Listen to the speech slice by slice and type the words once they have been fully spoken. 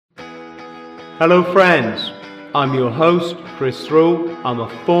Hello friends, I'm your host Chris Thrall. I'm a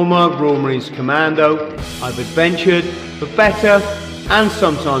former Royal Marines Commando. I've adventured for better and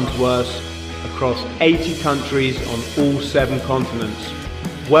sometimes worse across 80 countries on all 7 continents.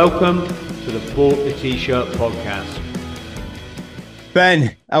 Welcome to the Bought the T-Shirt podcast.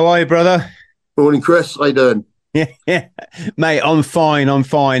 Ben, how are you, brother? Morning, Chris. How you doing? Yeah, mate, I'm fine.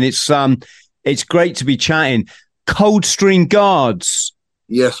 It's great to be chatting. Coldstream Guards.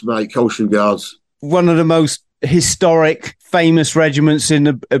 Yes, mate. Coldstream Guards. One of the most historic, famous regiments in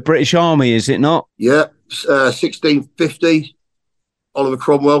the British Army, is it not? Yeah, 1650. Oliver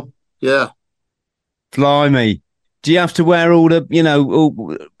Cromwell. Yeah. Blimey. Do you have to wear all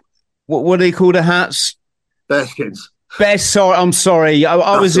the, what do they call the hats? Bearskins. I'm sorry.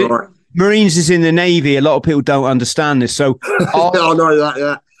 I was right. Marines is in the Navy. A lot of people don't understand this. So yeah, I know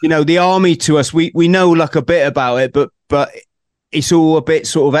that, yeah. The Army to us, we know like a bit about it, but it's all a bit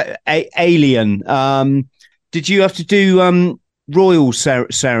sort of alien. Did you have to do royal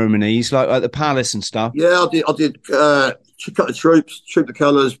ceremonies like at the palace and stuff? Yeah, I did cut the troops, troop the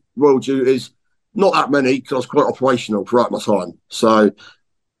colours, royal duties. Not that many because I was quite operational throughout my time. So,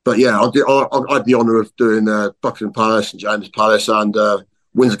 but yeah, I had the honour of doing Buckingham Palace and James Palace and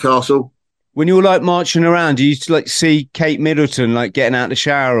Windsor Castle. When you were like marching around, do you used to like see Kate Middleton like getting out of the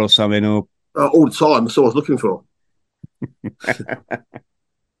shower or something, or all the time? That's what I was looking for.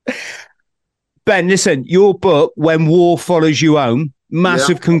 Ben, listen, your book, When War Follows You Home,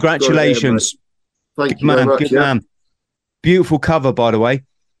 massive congratulations. Thank you very much. Good man. Beautiful cover, by the way.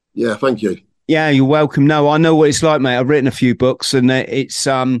 Yeah, thank you. Yeah, you're welcome. No, I know what it's like, mate. I've written a few books and it's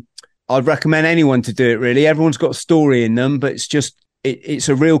I'd recommend anyone to do it, really. Everyone's got a story in them, but it's just it's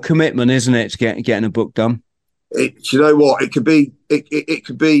a real commitment, isn't it, to getting a book done? Do you know what? It could be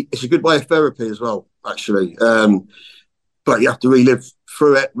it's a good way of therapy as well, actually. But you have to relive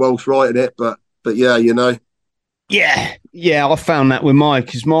through it whilst writing it. But yeah, Yeah, I found that with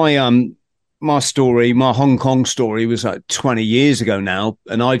because my story, my Hong Kong story was like 20 years ago now,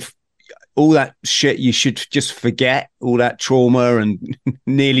 and all that shit you should just forget, all that trauma and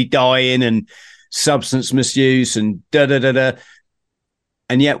nearly dying and substance misuse and da-da-da-da.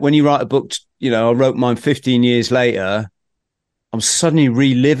 And yet when you write a book, I wrote mine 15 years later, I'm suddenly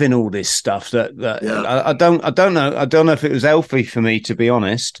reliving all this stuff that yeah. I don't know if it was healthy for me, to be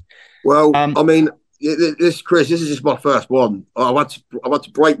honest. Well, I mean, this is just my first one. I had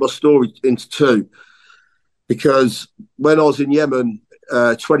to break my story into 2 because when I was in Yemen,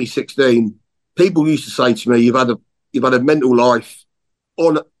 2016, people used to say to me, "You've had a mental life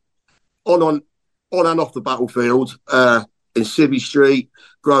on and off the battlefield, in Civvy Street,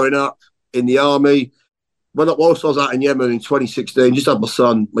 growing up in the army." Whilst I was out in Yemen in 2016, just had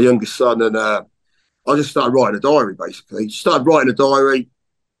my youngest son, and I just started writing a diary. Basically, started writing a diary.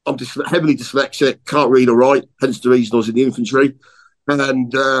 I'm heavily dyslexic, can't read or write, hence the reason I was in the infantry. And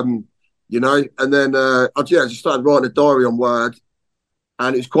and then I just started writing a diary on Word.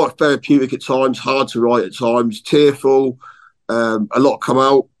 And it's quite therapeutic at times, hard to write at times, tearful. A lot come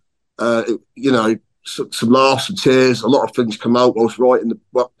out, some laughs and tears. A lot of things come out whilst writing.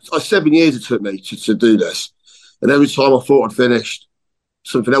 7 years it took me to do this. And every time I thought I'd finished,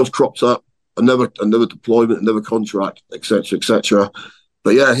 something else cropped up, another deployment, another contract, etc., etc.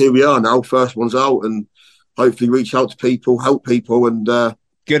 But yeah, here we are now. First one's out, and hopefully reach out to people, help people. And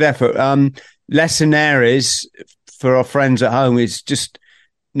good effort. Lesson there is for our friends at home is just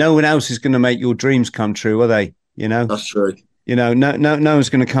no one else is going to make your dreams come true, are they? That's true. No one's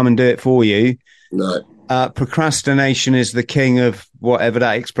going to come and do it for you. No. Procrastination is the king of whatever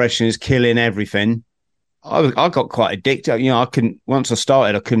that expression is, killing everything. I got quite addicted. Once I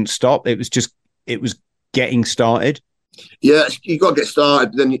started, I couldn't stop. It was getting started. Yeah, you got to get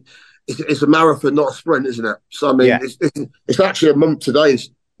started. But then it's a marathon, not a sprint, isn't it? So I mean, yeah. It's actually a month today.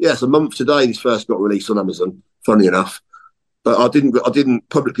 It's a month today. This first got released on Amazon. Funny enough, but I didn't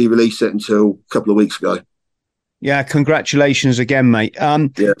publicly release it until a couple of weeks ago. Yeah, congratulations again, mate. Yeah,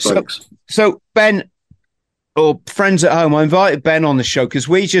 thanks. So Ben, or friends at home, I invited Ben on the show because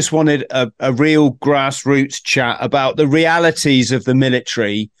we just wanted a real grassroots chat about the realities of the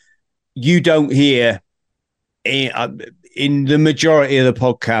military. You don't hear in the majority of the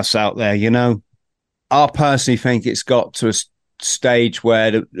podcasts out there, I personally think it's got to a stage where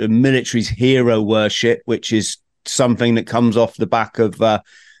the military's hero worship, which is something that comes off the back of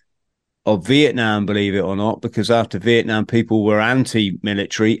Vietnam, believe it or not, because after Vietnam, people were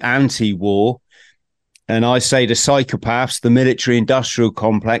anti-military, anti-war. And I say the psychopaths, the military-industrial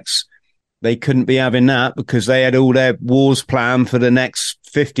complex, they couldn't be having that because they had all their wars planned for the next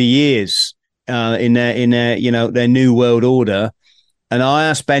 50 years in their their new world order. And I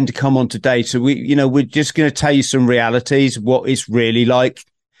asked Ben to come on today. So we're just going to tell you some realities, what it's really like.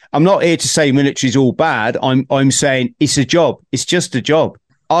 I'm not here to say military's all bad. I'm saying it's a job. It's just a job.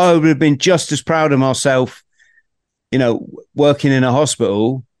 I would have been just as proud of myself, working in a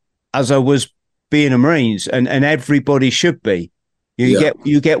hospital as I was being a Marines, and everybody should be.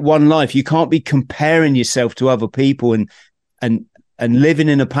 You get one life. You can't be comparing yourself to other people and living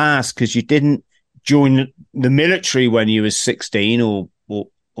in the past because you didn't join the military when you were 16 or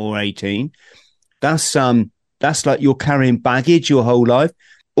 18. That's like you're carrying baggage your whole life.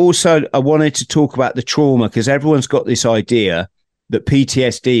 Also, I wanted to talk about the trauma because everyone's got this idea that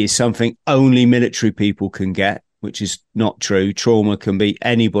PTSD is something only military people can get, which is not true. Trauma can be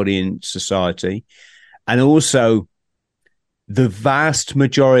anybody in society. And also, the vast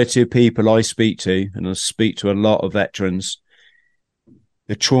majority of people I speak to, and I speak to a lot of veterans,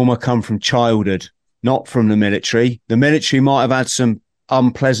 the trauma come from childhood, not from the military. The military might have had some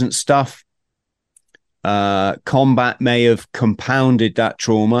unpleasant stuff. Combat may have compounded that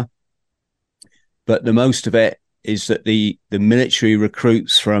trauma, but the most of it is that the military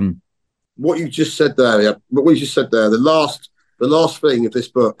recruits from what you just said there. Yeah, what you just said there. The last thing of this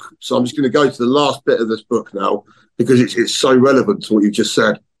book. So I'm just going to go to the last bit of this book now because it's so relevant to what you just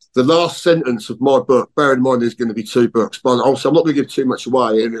said. The last sentence of my book. Bear in mind, there's going to be 2 books, but also I'm not going to give too much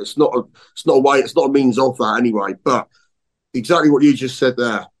away, and it's not a means of that anyway. But exactly what you just said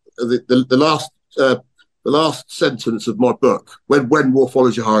there. The last sentence of my book, when war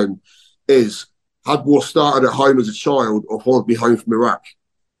follows you home, is: had war started at home as a child or followed me home from Iraq?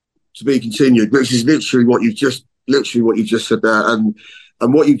 To be continued, which is literally what you just said there, and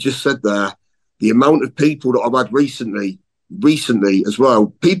what you've just said there. The amount of people that I've had recently as well,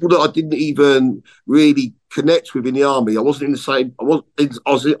 people that I didn't even really connect with in the army. I wasn't in the same. I was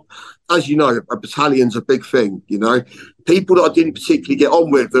as you know, a battalion's a big thing. People that I didn't particularly get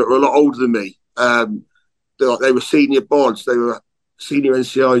on with that were a lot older than me. They were senior bods, they were senior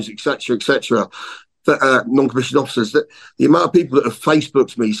NCOs, etc. Non-commissioned officers. The amount of people that have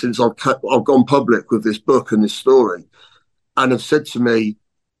Facebooked me since I've gone public with this book and this story, and have said to me,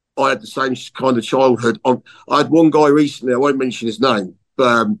 I had the same kind of childhood. I had one guy recently, I won't mention his name,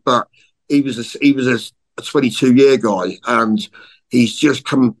 but he was a 22-year guy, and he's just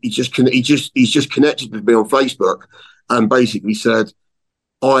connected with me on Facebook, and basically said,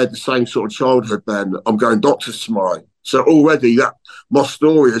 I had the same sort of childhood, Ben. I'm going doctors tomorrow. So already my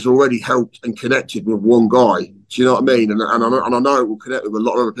story has already helped and connected with one guy. Do you know what I mean? And I know it will connect with a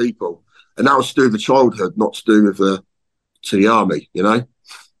lot of other people. And that was to do with the childhood, not to do with the army,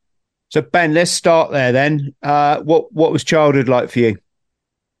 So Ben, let's start there then. What was childhood like for you?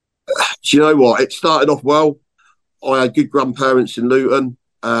 Do you know what? It started off well. I had good grandparents in Luton.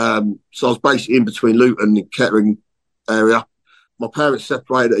 So I was basically in between Luton and Kettering area. My parents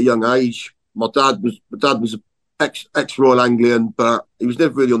separated at a young age. My dad was ex-Royal Anglian, but he was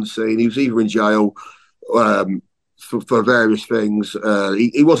never really on the scene. He was either in jail for various things.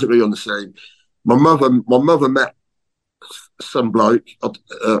 He wasn't really on the scene. My mother met some bloke.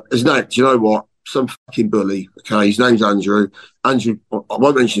 His name, do you know what? Some fucking bully. Okay, his name's Andrew. Andrew, I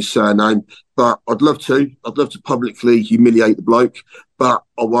won't mention his surname, but I'd love to publicly humiliate the bloke, but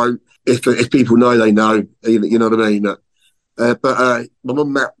I won't. If people know, they know. You know what I mean? But my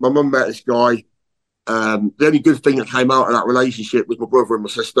mum met this guy. The only good thing that came out of that relationship was my brother and my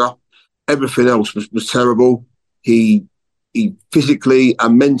sister. Everything else was terrible. He physically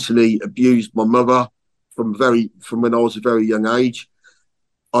and mentally abused my mother from when I was a very young age.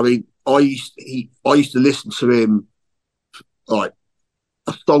 I mean, I used to listen to him, like,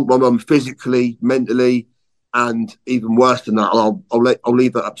 assault my mum physically, mentally, and even worse than that. I'll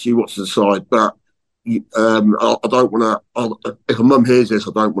leave that up to you what to decide, but. I don't want to. If a mum hears this,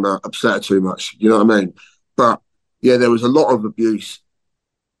 I don't want to upset her too much. You know what I mean? But yeah, there was a lot of abuse,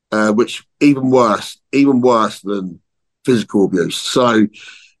 which even worse than physical abuse. So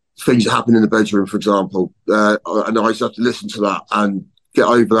things that happen in the bedroom, for example, and I used to have to listen to that and get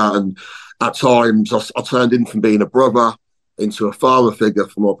over that. And at times, I turned in from being a brother into a father figure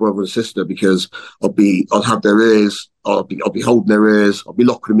for my brother and sister because I'd have their ears, I'd be holding their ears, I'd be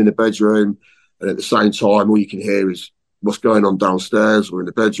locking them in the bedroom. And at the same time, all you can hear is what's going on downstairs or in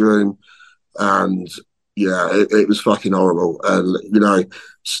the bedroom. And yeah, it was fucking horrible. And,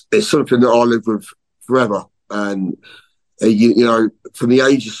 it's something that I live with forever. And, from the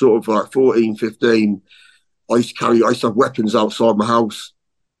age of sort of like 14, 15, I used to have weapons outside my house.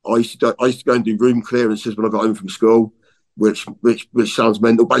 I used to go and do room clearances when I got home from school, which sounds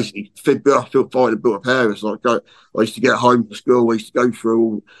mental. Basically, fighting and built a pair. It's like I used to get home from school. I used to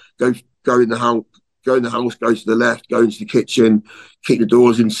go in the house, go in the house, go to the left, go into the kitchen, kick the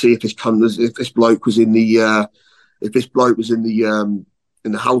doors in, see if this bloke was in the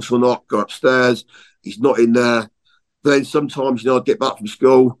house or not. Go upstairs, he's not in there. But then sometimes, I'd get back from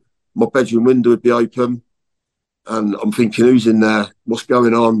school, my bedroom window would be open, and I'm thinking, who's in there? What's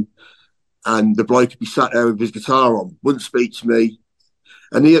going on? And the bloke would be sat there with his guitar on, wouldn't speak to me.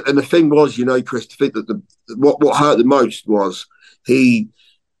 And the thing was, Chris, to think that what hurt the most was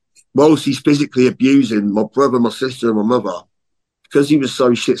whilst he's physically abusing my brother, my sister, and my mother, because he was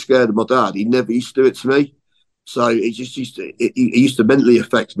so shit scared of my dad, he never used to do it to me. So it just used to mentally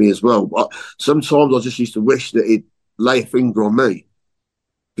affect me as well. But sometimes I just used to wish that he'd lay a finger on me,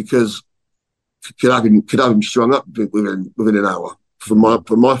 because could have him strung up within an hour from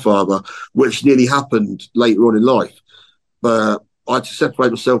my father, which nearly happened later on in life. But I had to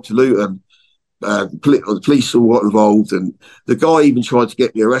separate myself to Luton. The police all got involved, and the guy even tried to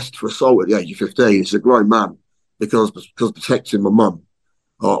get me arrested for assault at the age of 15. He's a grown man, because protecting my mum.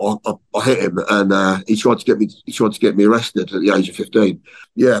 I hit him, and he tried to get me arrested at the age of 15.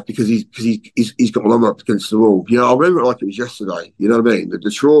 Yeah, because he's got my mum up against the wall. I remember it like it was yesterday. You know what I mean?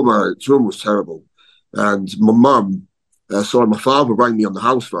 The trauma was terrible, and my father rang me on the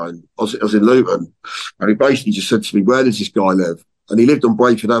house phone. I was in Luton, and he basically just said to me, "Where does this guy live?" And he lived on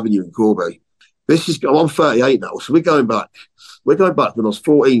Brayford Avenue in Corby. I'm 38 now, so we're going back when I was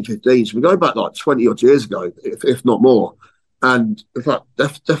 14, 15. So we're going back like 20 odd years ago, if not more. And in fact,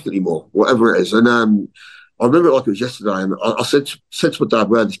 definitely more, whatever it is. And I remember it like it was yesterday. And I said to my dad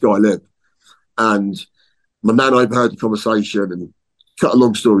where this guy lived. And my nan overheard the conversation, and cut a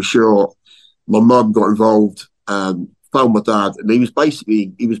long story short, my mum got involved, found my dad, and he was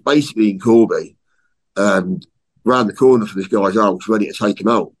basically in Corby, round the corner from this guy's house, ready to take him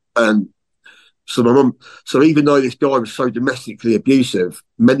out. And so even though this guy was so domestically abusive,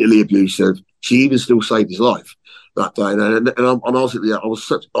 mentally abusive, she even still saved his life that day. And I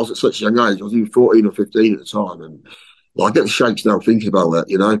was at such a young age. I was even 14 or 15 at the time, and I get the shakes now thinking about it,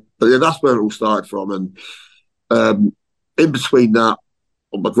 But yeah, that's where it all started from. And in between that,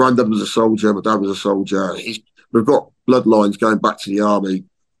 my granddad was a soldier, my dad was a soldier. We've got bloodlines going back to the army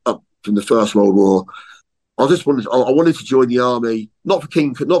up from the First World War. I wanted to join the army, not for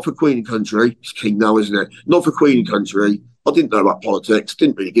Queen and Country. It's King now, isn't it? Not for Queen and Country. I didn't know about politics.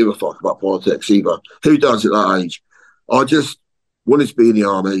 Didn't really give a fuck about politics either. Who does at that age? I just wanted to be in the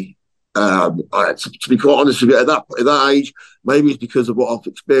army. To be quite honest with you, at that age, maybe it's because of what I've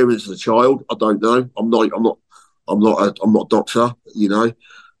experienced as a child. I don't know. I'm not a doctor,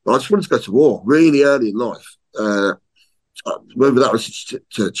 But I just wanted to go to war really early in life. Whether that was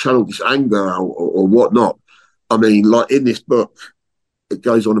to channel this anger out or whatnot. I mean, like in this book, it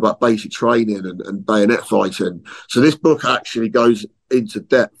goes on about basic training and bayonet fighting. So this book actually goes into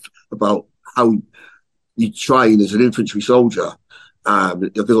depth about how you train as an infantry soldier.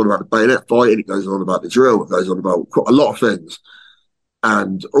 It goes on about the bayonet fighting, it goes on about the drill, it goes on about quite a lot of things.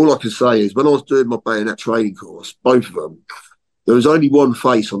 And all I can say is when I was doing my bayonet training course, both of them, there was only one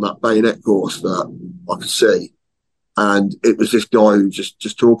face on that bayonet course that I could see. And it was this guy who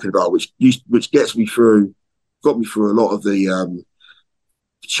just talking about, which got me through a lot of the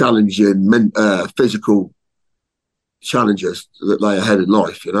challenging physical challenges that lay ahead in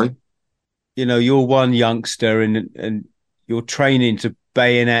life, You're one youngster and you're training to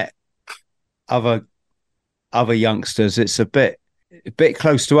bayonet other youngsters. It's a bit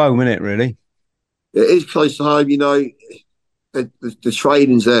close to home, isn't it, really? It is close to home, The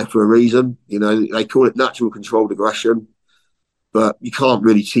training's there for a reason. They call it natural controlled aggression, but you can't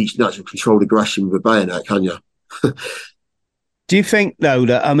really teach natural controlled aggression with a bayonet, can you? Do you think, though,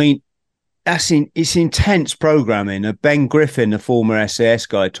 that, I mean, it's intense programming? Ben Griffin, the former SAS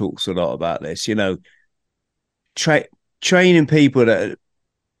guy, talks a lot about this, training people that are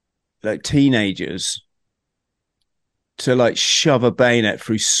like teenagers to like shove a bayonet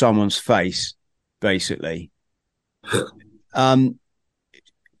through someone's face, basically. How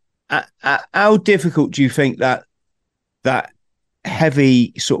difficult do you think that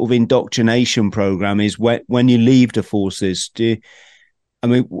heavy sort of indoctrination program is when you leave the forces?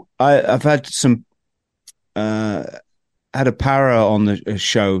 I've had had a para on the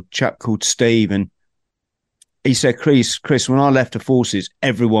show, a chap called Steve, and he said, Chris, when I left the forces,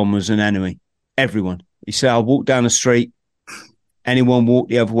 everyone was an enemy. Everyone. He said, I walked down the street, anyone walked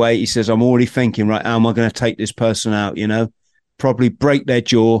the other way. He says, I'm already thinking, right, how am I going to take this person out, Probably break their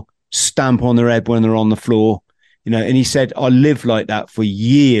jaw, stamp on their head when they're on the floor, And he said, I lived like that for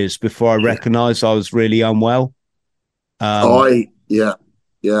years before I recognised I was really unwell. I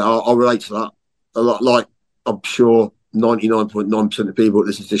relate to that a lot. Like, I'm sure 99.9% of people that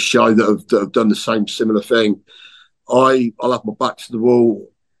listen to this show that have done the same similar thing. I'll have my back to the wall.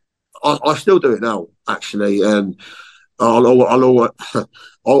 I still do it now, actually, and I'll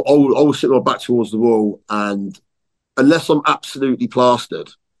sit my back towards the wall, and unless I'm absolutely plastered,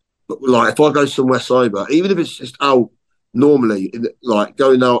 but like if I go somewhere sober, even if it's just out normally, like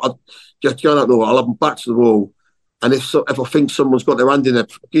going out normal, I'll have my back to the wall, and if I think someone's got their hand in their,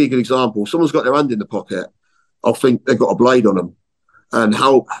 I'll give you a good example, someone's got their hand in the pocket, I'll think they've got a blade on them, and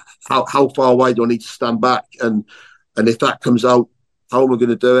how far away do I need to stand back, and if that comes out, how am I going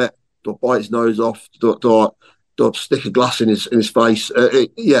to do it? Do I bite his nose off? Do I stick a glass in his face?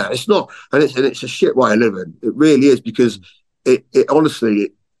 It's not, and it's a shit way of living. It really is, because it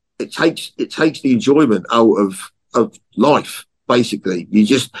honestly it takes the enjoyment out of life. Basically,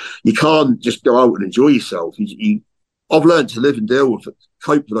 you can't just go out and enjoy yourself. I've learned to live and deal with,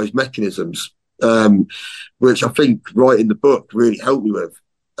 cope with those mechanisms, which I think writing the book really helped me with.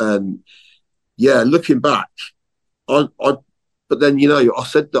 Looking back, but then, I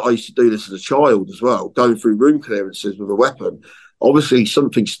said that I used to do this as a child as well, going through room clearances with a weapon. Obviously,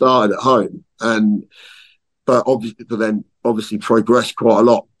 something started at home, but obviously progressed quite a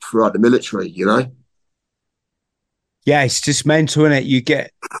lot throughout the military. Yeah, it's just mental, isn't it? You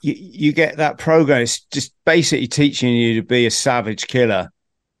get that program. It's just basically teaching you to be a savage killer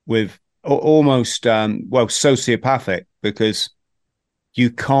with almost sociopathic, because you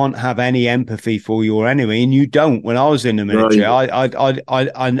can't have any empathy for your enemy, and you don't. When I was in the military, right.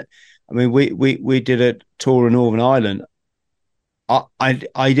 I mean, we did a tour in Northern Ireland. I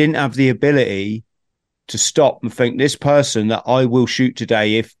didn't have the ability to stop and think, this person that I will shoot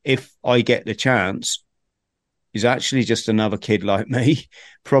today, if I get the chance, is actually just another kid like me,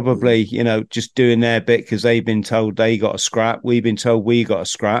 probably, just doing their bit because they've been told they got a scrap. We've been told we got a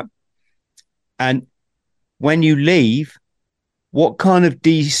scrap. And when you leave, what kind of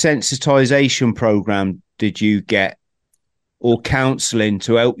desensitization program did you get, or counseling,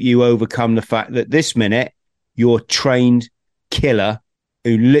 to help you overcome the fact that this minute you're a trained killer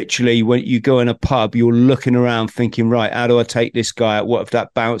who literally, when you go in a pub, you're looking around thinking, right, how do I take this guy out? What if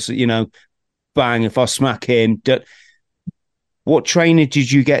that bouncer, bang, if I smack him? What training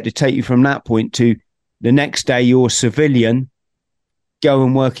did you get to take you from that point to the next day you're a civilian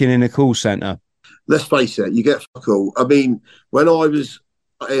going working in a call centre? Let's face it, you get fuck all. I mean, when I was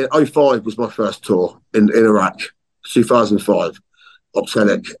 05 was my first tour in Iraq, 2005,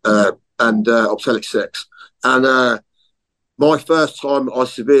 Optelic, and Optelic 6. And my first time I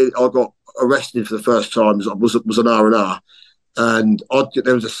got arrested for the first time was an R&R. And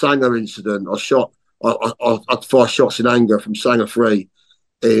there was a Sanger incident. I had 5 shots in anger from Sanger 3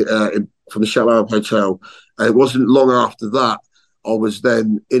 from the Chateau Hotel. And it wasn't long after that, I was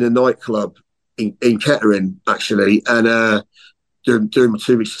then in a nightclub in Kettering, actually, and doing my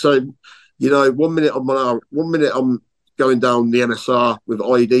 2 weeks. So, 1 minute I'm going down the MSR with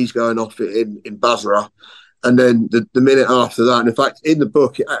IEDs going off in Basra, and then the minute after that, and in fact, in the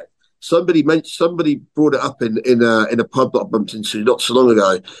book, somebody brought it up in a pub that I bumped into not so long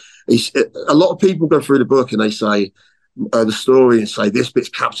ago. A lot of people go through the book and they say the story and say this bit's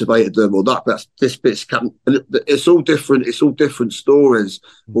captivated them, or this bit's it's all different. It's all different stories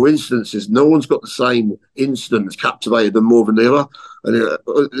or incidences. No one's got the same incident that's captivated them more than the other.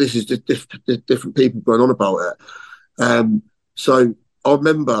 And this is just different people going on about it. So I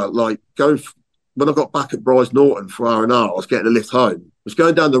remember when I got back at Bryce Norton for R&R, I was getting a lift home. I was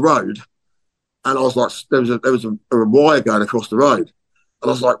going down the road, and I was like, there was a wire going across the road, and I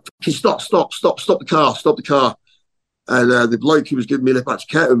was like, stop the car. And the bloke who was giving me a lift back to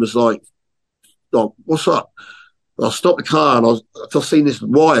Kettering was like, oh, what's up? And I stopped the car, and I just seen this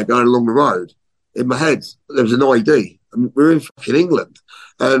wire going along the road. In my head, there was an ID. I mean, we're in fucking England.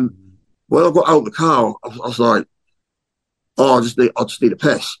 And when I got out of the car, I was like, oh, I just need a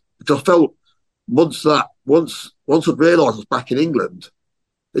piss. Because I felt once I'd realised I was back in England,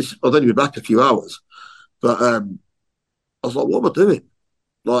 I'd only been back a few hours, but I was like, what am I doing?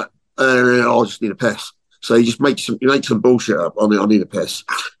 Like, I just need a piss. So you just make some bullshit up. I need a piss.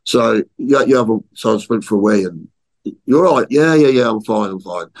 So so I just went for a wee, and you're all right. Yeah, I'm fine.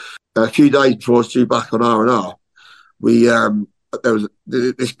 A few days before I was due back on R&R, there was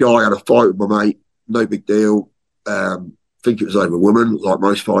this guy had a fight with my mate. No big deal. I think it was over a woman, like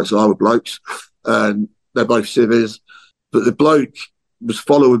most fights are with blokes. And they're both civvies. But the bloke was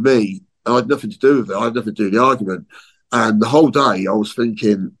following me. I had nothing to do with it. I had nothing to do with the argument. And the whole day I was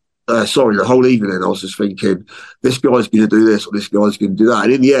thinking, the whole evening I was just thinking, this guy's going to do this or this guy's going to do that.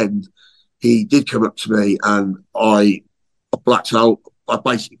 And in the end, he did come up to me, and I blacked out. I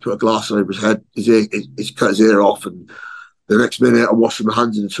basically put a glass over his head. He's cut his ear off, and the next minute I'm washing my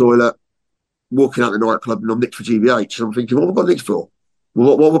hands in the toilet, walking out the nightclub, and I'm nicked for GBH. And I'm thinking, what have I got nicked for?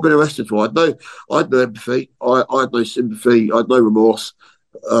 What have I been arrested for? I had no empathy. I had no sympathy. I had no remorse.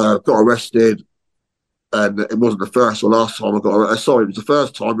 Got arrested, and it wasn't the first or last time I got arrested. Sorry, it was the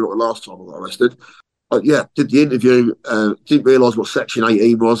first time, but not the last time I got arrested. Did the interview. Didn't realise what Section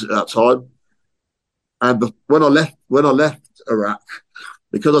 18 was at that time. And when I left Iraq,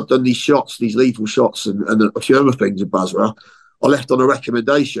 because I'd done these shots, these lethal shots, and a few other things in Basra, I left on a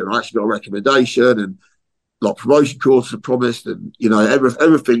recommendation. I actually got a recommendation, and like promotion courses are promised, and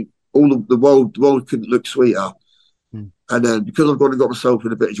everything. The world couldn't look sweeter. And then because I've gone and got myself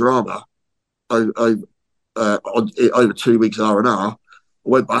in a bit of drama over 2 weeks R&R, I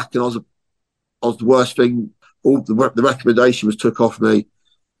went back and I was the worst thing. All the recommendation was took off me.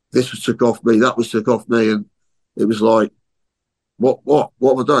 This was took off me. That was took off me, and it was like, what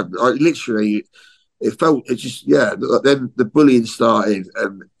have I done? It felt. Then the bullying started,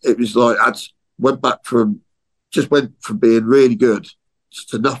 and it was like went from being really good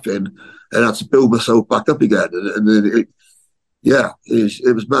to nothing, and I had to build myself back up again. And then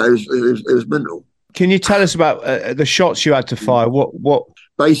it was mental. Can you tell us about the shots you had to fire? What?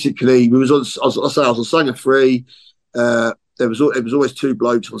 Basically, I was on Sanger 3. It was always two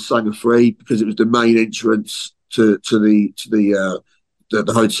blokes on Sanger 3 because it was the main entrance to the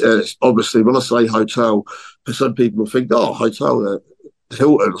hotel. Obviously, when I say hotel, some people will think, hotel,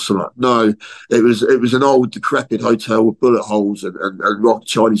 Hilton or something. No, it was an old decrepit hotel with bullet holes and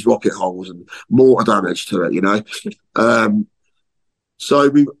Chinese rocket holes and mortar damage to it. So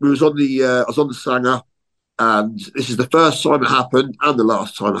we was on I was on the Sanger, and this is the first time it happened and the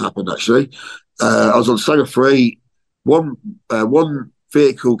last time it happened. Actually, I was on Sanger 3. One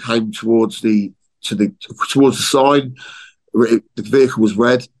vehicle came towards the sign. The vehicle was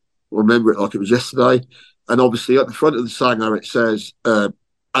red. I remember it like it was yesterday. And obviously at the front of the Sanger it says,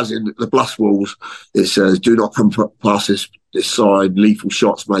 as in the blast walls, it says, "Do not come past this sign. Lethal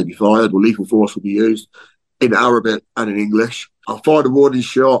shots may be fired, or lethal force will be used," in Arabic and in English. I fired a warning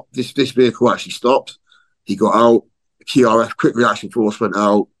shot. This vehicle actually stopped. He got out. QRF, quick reaction force, went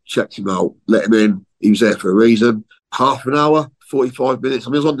out, checked him out, let him in. He was there for a reason. Half an hour, 45 minutes. I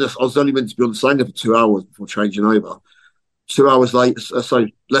was only meant to be on the Sanger for 2 hours before changing over. 2 hours later,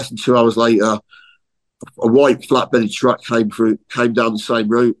 less than 2 hours later, a white flatbed truck came down the same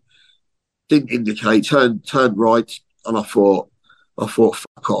route, didn't indicate, turned right, and I thought,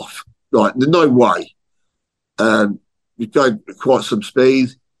 fuck off. Like, there's no way. We're going at quite some speed.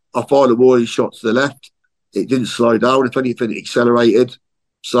 I fired a warning shot to the left. It didn't slow down. If anything, it accelerated.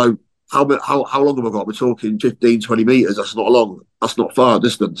 So how long have I got? We're talking 15, 20 metres. That's not long. That's not far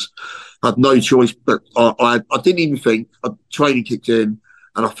distance. I had no choice, but I didn't even think. Training kicked in,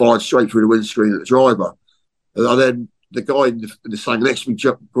 and I fired straight through the windscreen at the driver. And then the guy in the Sanger next to me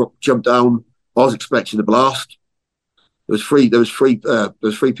jumped down. I was expecting a blast. There was three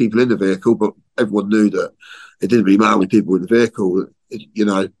people in the vehicle, but everyone knew that it didn't really matter how many people were in the vehicle.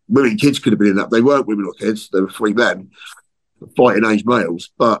 Women and kids could have been in that. They weren't women or kids. They were three men, fighting age males.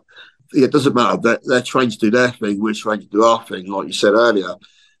 But it doesn't matter. They're trained to do their thing. We're trained to do our thing, like you said earlier.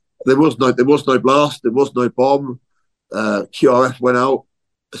 There was no blast. There was no bomb. QRF went out,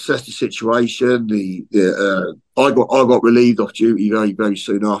 assessed the situation. I got relieved off duty very, very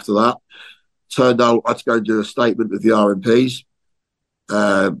soon after that. Turned out I had to go and do a statement with the RMPs.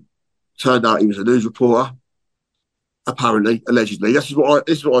 Turned out he was a news reporter. Apparently, allegedly, this is what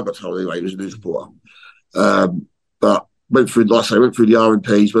I got told anyway. He was a news reporter. But went through the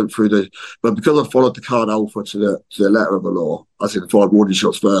RMPs, but because I followed the card alpha to the letter of the law, as in fired warning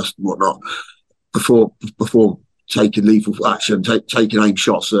shots first and whatnot, before taking lethal action, taking aim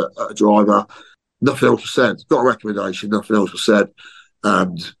shots at a driver, nothing else was said. Got a recommendation, nothing else was said,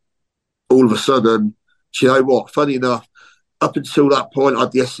 and all of a sudden, do you know what? Funny enough, up until that point, I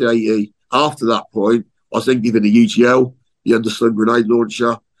had the SC-80. After that point, I was then given the UGL, the underslung grenade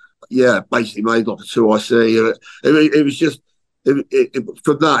launcher. Yeah, basically made like a 2IC. It was just,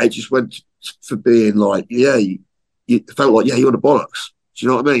 from that, it just went for being like, you felt like, you're the bollocks. Do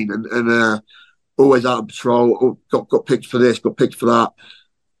you know what I mean? And always out on patrol, got picked for this, got picked for that.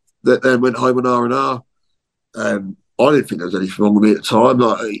 Then went home on R&R. I didn't think there was anything wrong with me at the time.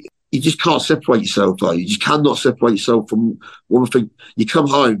 Like, you just can't separate yourself, though. You just cannot separate yourself from one thing. You come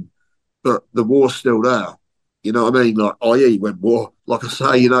home, but the war's still there. You know what I mean? Like, i.e., when war, like I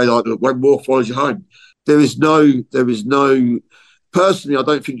say, like when war follows you home. There is no. Personally, I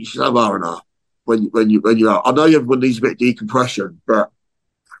don't think you should have R&R when you're out. I know everyone needs a bit of decompression, but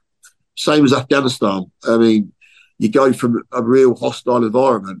same as Afghanistan. I mean, you go from a real hostile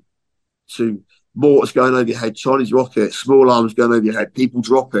environment to mortars going over your head, Chinese rockets, small arms going over your head, people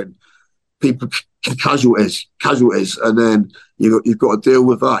dropping, people casualties, and then you've got to deal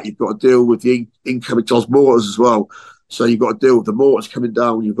with that. You've got to deal with the incoming mortars as well. So you've got to deal with the mortars coming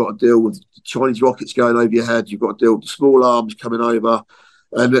down. You've got to deal with the Chinese rockets going over your head. You've got to deal with the small arms coming over,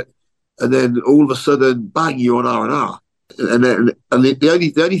 and then all of a sudden, bang, you're on R&R. And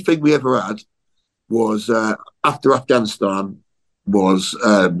the only thing we ever had was after Afghanistan was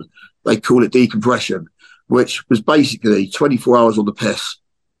they call it decompression, which was basically 24 hours on the piss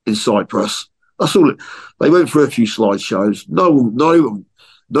in Cyprus. That's all. They went through a few slideshows. No one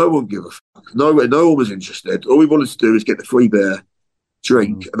gave a fuck. No one was interested. All we wanted to do is get the free beer,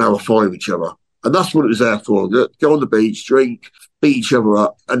 drink, and have a fight with each other. And that's what it was there for. Go on the beach, drink, beat each other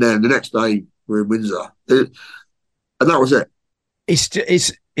up, and then the next day we're in Windsor. And that was it. It's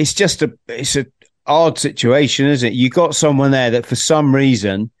just a odd situation, isn't it? You got someone there that for some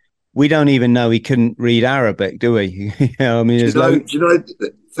reason we don't even know he couldn't read Arabic, do we? I mean, do you know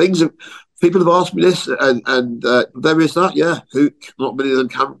things? People have asked me this, and there is that. Yeah, not many of them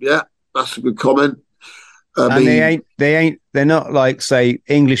can. Yeah, that's a good comment. They're not like, say,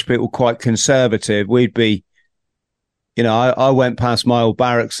 English people quite conservative. We'd be, I went past my old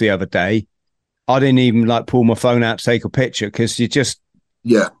barracks the other day. I didn't even pull my phone out to take a picture because you just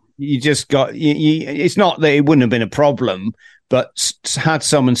got, it's not that it wouldn't have been a problem, but had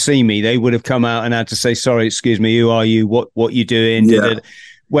someone see me, they would have come out and had to say, sorry, excuse me, who are you? What you doing? Yeah.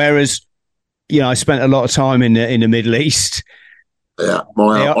 Whereas, I spent a lot of time in the Middle East. Yeah,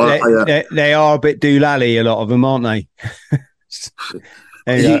 they are a bit doolally, a lot of them, aren't they? So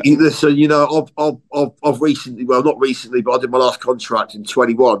I've recently, well, not recently, but I did my last contract in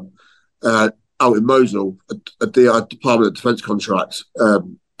 21 out in Mosul, a Department of Defence contract.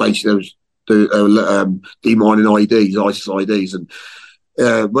 Basically, there was demining IEDs, ISIS IEDs, and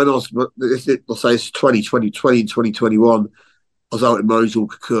when I was, let's say it's 2020 and 2021, I was out in Mosul,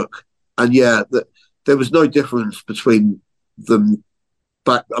 Kirkuk, and there was no difference between them.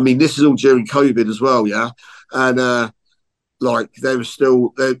 But I mean, this is all during COVID as well, yeah. And there was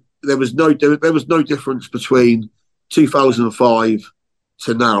still there was no difference between 2005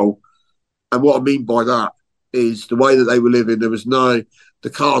 to now. And what I mean by that is the way that they were living. There was the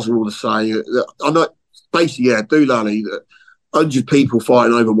cars were all the same. I know, basically, doolally, 100 people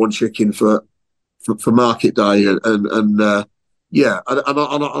fighting over one chicken for market day, and I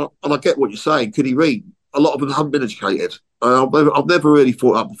get what you're saying. Could he read? A lot of them haven't been educated. I've never really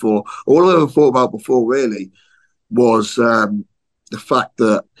thought that before. All I ever thought about before really was the fact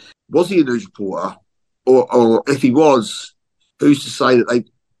that, was he a news reporter, or if he was, who's to say that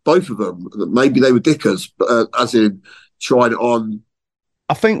both of them, that maybe they were dickers, as in trying it on.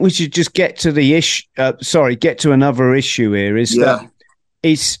 I think we should just get to the issue. Get to another issue here. That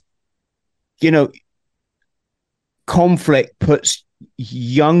it's, conflict puts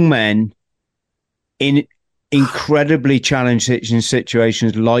young men in incredibly challenging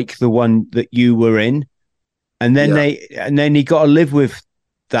situations like the one that you were in, and then you got to live with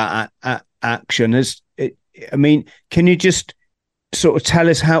that action. Can you just sort of tell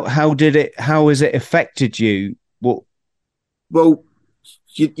us how has it affected you? What? Well,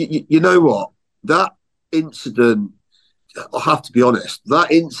 you know what, that incident, I have to be honest,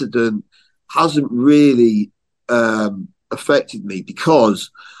 that incident hasn't really affected me,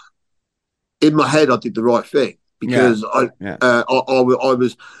 because in my head I did the right thing, because I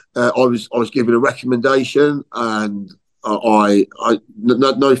was given a recommendation, and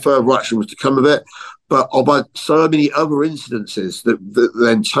no further action was to come of it. But I've had so many other incidences that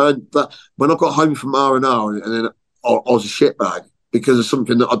then turned that, when I got home from R&R, and then I was a shitbag because of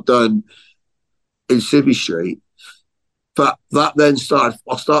something that I'd done in Civvy Street. But that then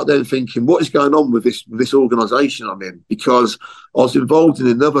I started then thinking, what is going on with this organisation I'm in? Because I was involved in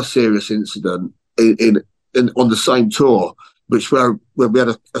another serious incident in on the same tour, where we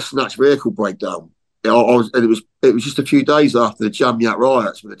had a snatch vehicle breakdown. It was just a few days after the Jamyat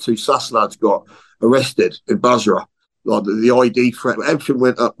riots, when the two SAS lads got arrested in Basra. Like the ID threat, everything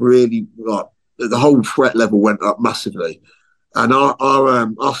went up really. Like the whole threat level went up massively, and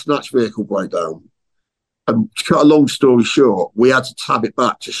our snatch vehicle breakdown. And to cut a long story short, we had to tab it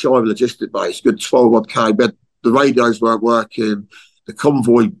back to Shiver Logistic Base, good 12 odd K. The radios weren't working. The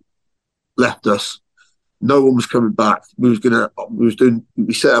convoy left us. No one was coming back. We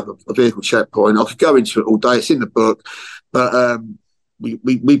set up a vehicle checkpoint. I could go into it all day. It's in the book, but we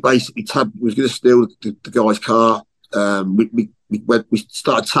basically tabbed. We was going to steal the guy's car. We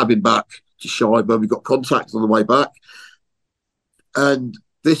started tabbing back to Shiver. We got contacted on the way back, and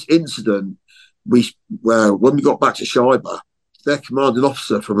this incident when we got back to Schreiber, their commanding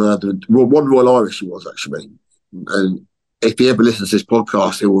officer from one Royal Irish he was actually, and if he ever listens to this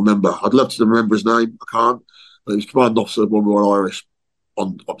podcast, he'll remember. I'd love to remember his name. I can't. But he was commanding officer of one Royal Irish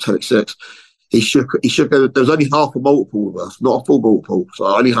on Tele 6. He shook. There was only half a multiple of us, not a full multiple. So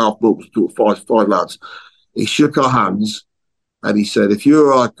only half multiple, five lads. He shook our hands and he said, "If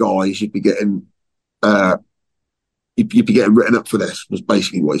you're our guys, you'd be getting written up for this." Was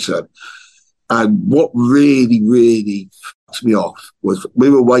basically what he said. And what really, really fucked me off was we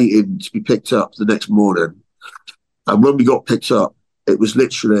were waiting to be picked up the next morning, and when we got picked up, it was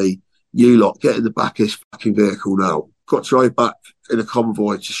literally, "You lot get in the back of this fucking vehicle now." Got drove back in a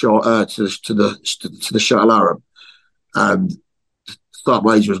convoy to the Shuttle Aram, and Start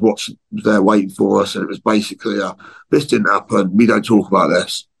Major was there waiting for us, and it was basically, "This didn't happen. We don't talk about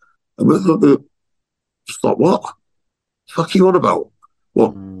this." And we're just like, "What? The fuck are you on about?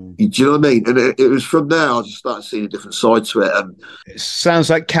 What?" Do you know what I mean? And it was from there I just started seeing a different side to it. And it sounds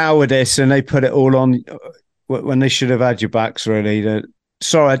like cowardice, and they put it all on when they should have had your backs, really.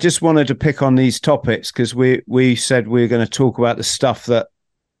 Sorry, I just wanted to pick on these topics because we said we were going to talk about the stuff that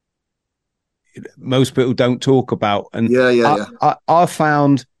most people don't talk about. And I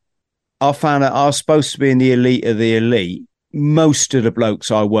found that I was supposed to be in the elite of the elite. Most of the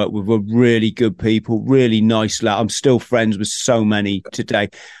blokes I worked with were really good people, really nice lads. I'm still friends with so many today.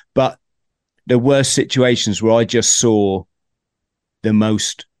 But there were situations where I just saw the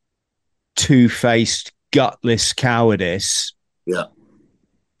most two-faced, gutless cowardice. Yeah.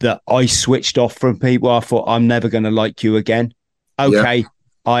 That I switched off from people. I thought, I'm never going to like you again. Okay. Yeah.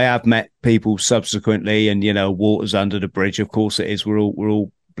 I have met people subsequently, and, water's under the bridge. Of course it is. We're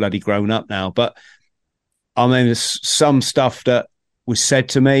all bloody grown up now. But I mean, there's some stuff that was said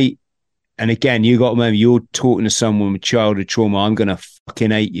to me. And again, you got to remember, you're talking to someone with childhood trauma. I'm going to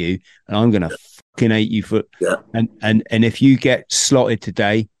fucking hate you, and I'm going to fucking hate you for. Yeah. And if you get slotted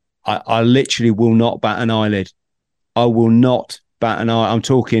today, I literally will not bat an eyelid. I will not bat an eye. I'm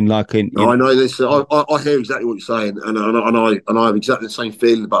talking like in. I know this. I hear exactly what you're saying, and I have exactly the same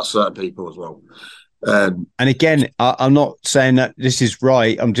feeling about certain people as well. And again, I'm not saying that this is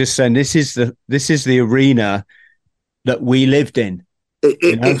right. I'm just saying this is the arena that we lived in.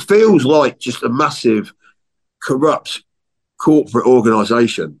 It feels like just a massive, corrupt corporate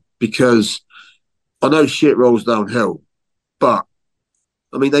organisation, because I know shit rolls downhill, but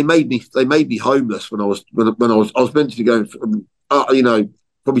I mean they made me homeless when I was meant to be going from,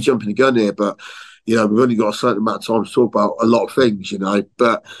 probably jumping the gun here, but we've only got a certain amount of time to talk about a lot of things,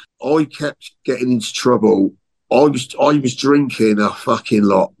 but I kept getting into trouble. I was drinking a fucking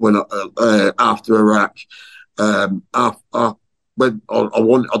lot when after Iraq. When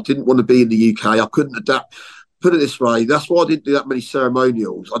I didn't want to be in the UK, I couldn't adapt. Put it this way, that's why I didn't do that many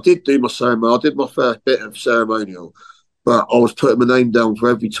ceremonials. I did do my ceremony. I did my first bit of ceremonial, but I was putting my name down for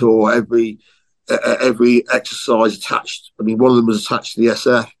every tour, every exercise attached. I mean, one of them was attached to the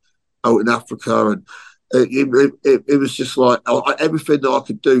SF out in Africa, and it was just like everything that I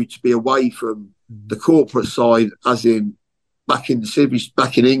could do to be away from the corporate side, as in back in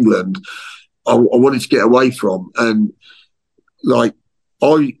England, I wanted to get away from. And like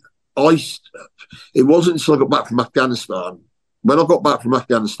it wasn't until I got back from Afghanistan. When I got back from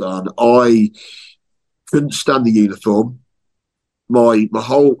Afghanistan, I couldn't stand the uniform. My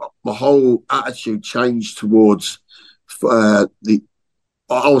whole attitude changed towards I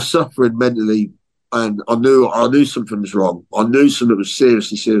was suffering mentally, and I knew something was wrong. I knew something was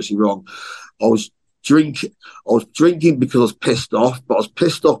seriously wrong. I was drinking because I was pissed off, but I was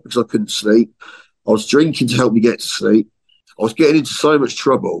pissed off because I couldn't sleep. I was drinking to help me get to sleep. I was getting into so much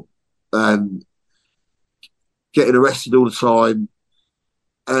trouble and getting arrested all the time.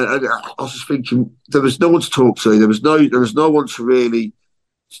 And I was just thinking, there was no one to talk to. There was no one to really,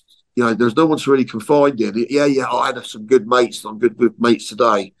 there was no one to really confide in. Yeah, I had some good mates. I'm good with mates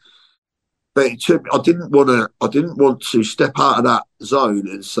today, but I didn't want to step out of that zone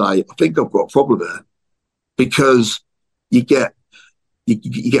and say, I think I've got a problem there, because you get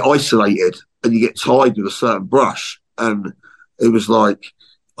isolated and you get tied with a certain brush. And it was like,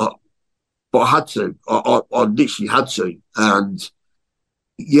 but I had to. I literally had to. And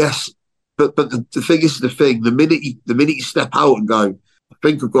yes, but the thing is, the minute you step out and go, I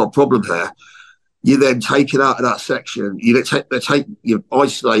think I've got a problem here, you're then taken out of that section. You're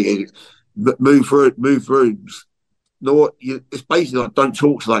isolated, move rooms. It's basically like, don't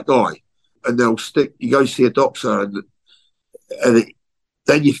talk to that guy, and they'll stick. You go see a doctor, and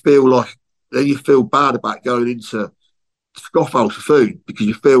then you feel bad about going into scoff house for food, because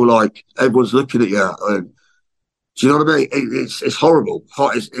you feel like everyone's looking at you. And do you know what I mean? It's horrible.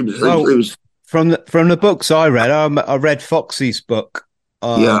 It was from the books I read, I read Foxy's book.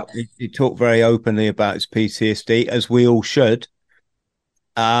 He talked very openly about his PTSD, as we all should.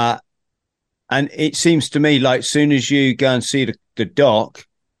 And it seems to me like as soon as you go and see the doc,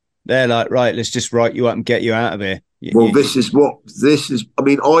 they're like, right, let's just write you up and get you out of here. This is. I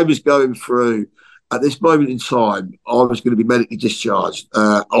mean, I was going through at this moment in time. I was going to be medically discharged.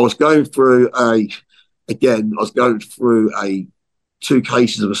 I was going through two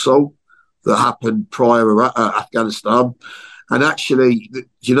cases of assault that happened prior to Afghanistan. And actually, do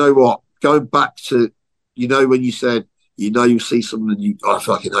you know what? Going back to, when you said, you see someone and I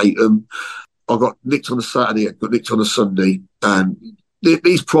fucking hate them. I got nicked on a Saturday, I got nicked on a Sunday, and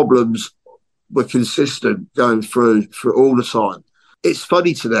these problems were consistent going through all the time. It's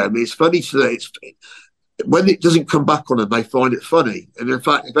funny to them. When it doesn't come back on them, they find it funny. And in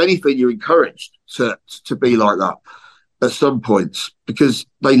fact, if anything, you're encouraged to be like that at some points because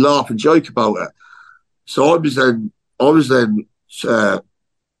they laugh and joke about it. So I was then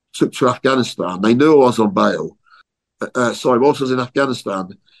took to Afghanistan. They knew I was on bail. Whilst I was in Afghanistan,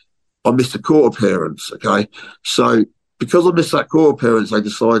 I missed a court appearance. Okay, so because I missed that court appearance, they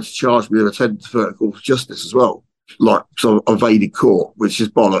decided to charge me with attempted vertical justice as well. So I evaded court, which is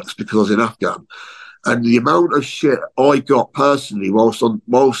bollocks because I was in Afghan. And the amount of shit I got personally whilst on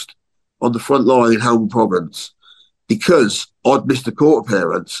the front line in Helmand Province, because I'd missed a court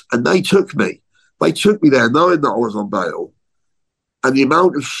appearance, and they took me. They took me there knowing that I was on bail. And the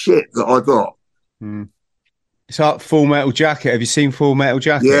amount of shit that I got. It's like Full Metal Jacket. Have you seen Full Metal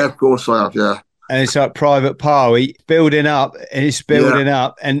Jacket? Yeah, of course I have, yeah. And it's like Private Party building up, and it's building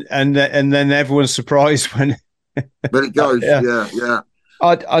up, and then everyone's surprised when it goes. Yeah.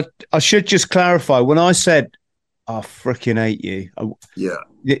 I should just clarify when I said I freaking hate you.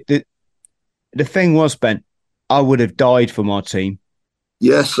 The thing was, Ben, I would have died for my team.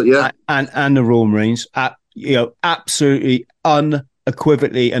 Yes, yeah, and the Royal Marines, absolutely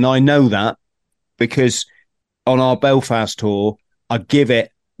unequivocally, and I know that because on our Belfast tour, I give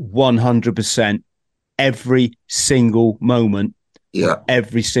it 100% every single moment. Yeah,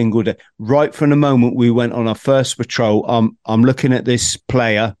 every single day. Right from the moment we went on our first patrol, I'm looking at this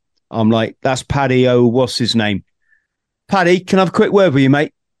player. I'm like, that's Paddy O. What's his name? Paddy, can I have a quick word with you,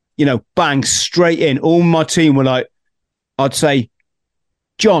 mate? Bang, straight in. All my team were like, I'd say,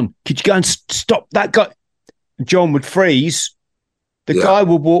 John, could you go and stop that guy? John would freeze. The guy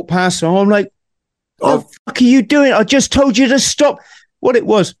would walk past, and I'm like, what the fuck are you doing? I just told you to stop. What it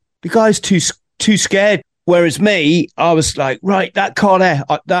was, the guy's too scared. Whereas me, I was like, right, that car there,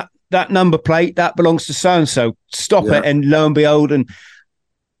 that number plate, that belongs to so-and-so. Stop it. And lo and behold, and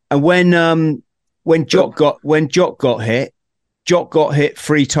when Jock got hit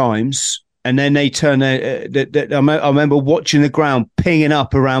 3 times, and then they turned. I remember watching the ground pinging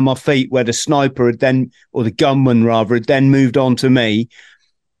up around my feet where the sniper had then, or the gunman rather, had then moved on to me.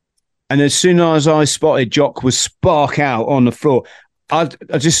 And as soon as I spotted Jock was spark out on the floor, I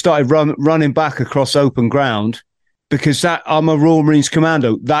just started running back across open ground because I'm a Royal Marines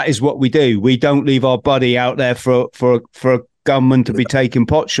commando. That is what we do. We don't leave our buddy out there for a gunman to be taking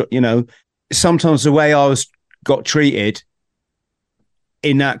pot shot. Sometimes the way I got treated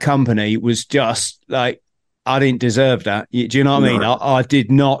in that company was just like, I didn't deserve that. Do you know what I mean? I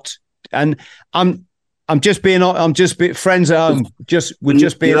did not. And I'm just being friends at home. We're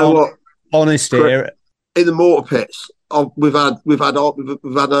just being honest here. In the mortar pits, we've had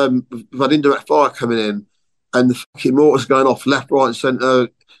indirect fire coming in, and the fucking mortars going off left, right, and centre.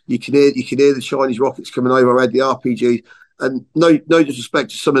 You can hear the Chinese rockets coming overhead, the RPG. And no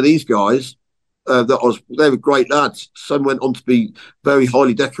disrespect to some of these guys, they were great lads. Some went on to be very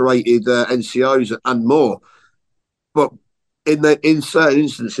highly decorated NCOs and more. But in certain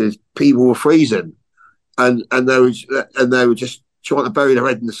instances, people were freezing, and they were just trying to bury their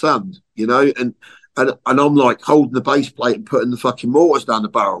head in the sand, and I'm like holding the base plate and putting the fucking mortars down the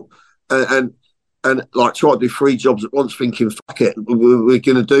barrel, and like trying to do 3 jobs at once, thinking, fuck it, we're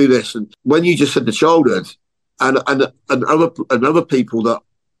going to do this. And when you just said the shouldered, and other people that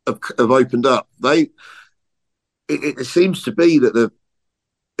have opened up, it seems to be that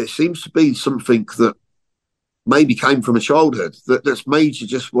it seems to be something that maybe came from a childhood that's made you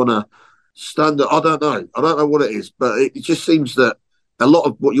just want to stand up. I don't know what it is, but it just seems that a lot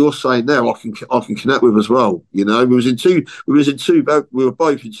of what you're saying there, I can connect with as well. We were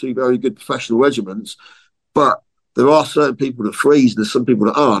both in 2 very good professional regiments, but there are certain people that freeze, and there's some people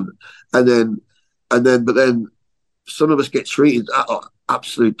that aren't, but then some of us get treated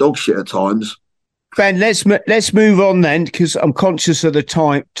absolute dog shit at times. Ben, let's move on then, because I'm conscious of the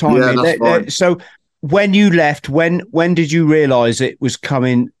time. Yeah, that's fine. So when you left, when did you realise it was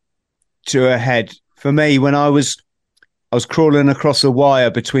coming to a head. For me, when I was crawling across a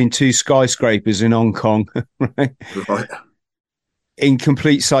wire between two skyscrapers in Hong Kong, right? Right. In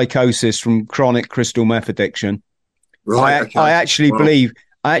complete psychosis from chronic crystal meth addiction. Right. Okay. I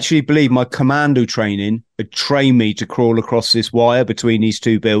actually believe my commando training had trained me to crawl across this wire between these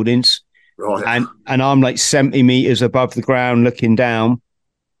two buildings. Right. And I'm like 70 meters above the ground looking down.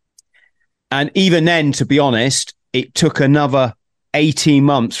 And even then, to be honest, it took another 18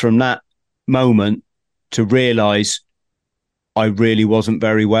 months from that moment to realize I really wasn't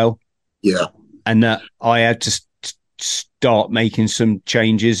very well. Yeah. And that I had to start making some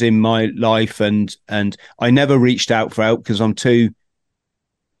changes in my life. And I never reached out for help because I'm too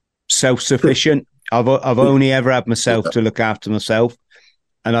self-sufficient. I've only ever had myself to look after myself.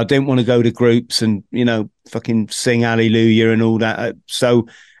 And I didn't want to go to groups and, fucking sing hallelujah and all that. So,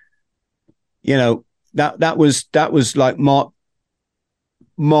 that was like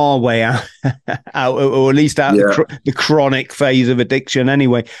my way out, or at least out of the chronic phase of addiction.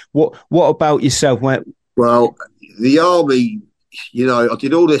 Anyway, what about yourself? Well, the army, I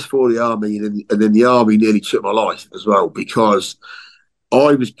did all this for the army, and then the army nearly took my life as well, because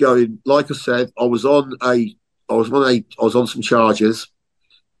I was going, like I said, I was on some charges.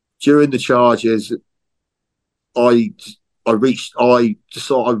 During the charges, I realised I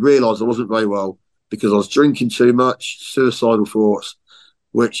wasn't very well because I was drinking too much, suicidal thoughts,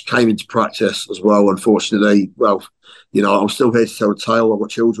 which came into practice as well. Unfortunately, I'm still here to tell the tale. I've got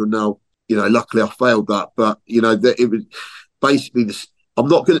children now. Luckily I failed that, but it was basically this. I'm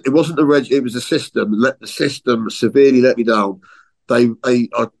not going. It wasn't it was the system. The system severely let me down. They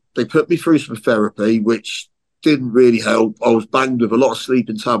put me through some therapy, which didn't really help. I was banged with a lot of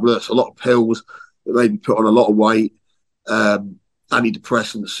sleeping tablets, a lot of pills that made me put on a lot of weight,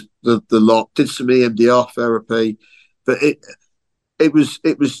 antidepressants, the lot. Did some EMDR therapy, but it was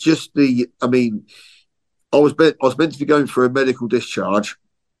just the. I mean, I was meant to be going for a medical discharge,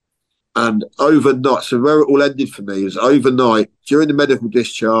 and overnight. So where it all ended for me was overnight during the medical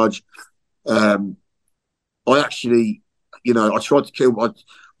discharge. I actually, I tried to kill.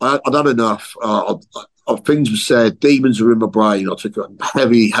 I'd had enough. Things were said. Demons were in my brain. I took a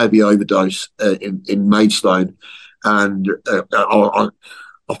heavy overdose in Maidstone, and I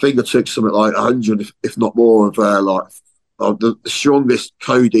think I took something like 100, if not more, of the strongest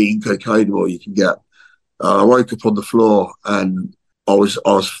cocaine oil you can get. I woke up on the floor, and I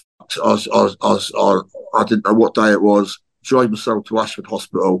didn't know what day it was. Drove myself to Ashford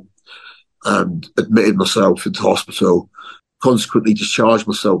Hospital and admitted myself into hospital. Consequently, discharged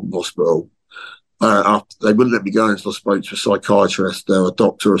myself from hospital. They wouldn't let me go until I spoke to a psychiatrist or a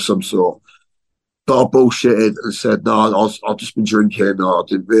doctor of some sort. But I bullshitted and said, no, I've just been drinking. I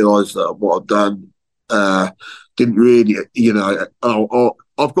didn't realise that what I'd done. Didn't really,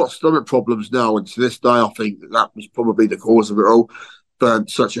 I've got stomach problems now. And to this day, I think that was probably the cause of it all.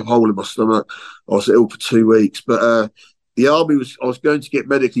 Burnt such a hole in my stomach. I was ill for 2 weeks. But the army I was going to get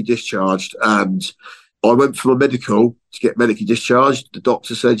medically discharged, and I went for a medical to get medically discharged. The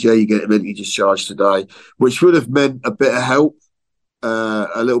doctor said, yeah, you get medically discharged today, which would have meant a bit of help,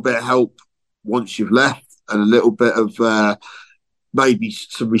 a little bit of help once you've left, and a little bit of maybe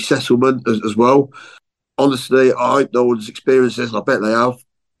some resettlement as well. Honestly, I hope no one's experienced this. I bet they have.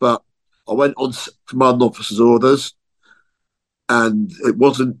 But I went on command officer's orders, and it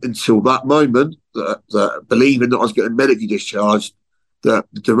wasn't until that moment that believing that I was getting medically discharged, that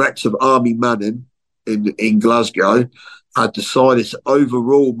the director of Army Manning in Glasgow had decided to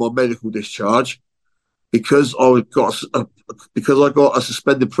overrule my medical discharge because I got a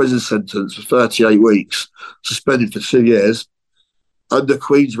suspended prison sentence for 38 weeks, suspended for 2 years. Under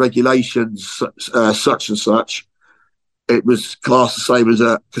Queen's regulations, such and such, it was classed the same as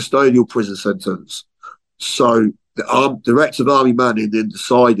a custodial prison sentence. So the director of Army Manning then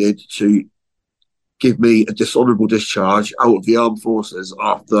decided to give me a dishonourable discharge out of the armed forces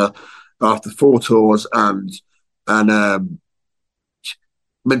after 4 tours and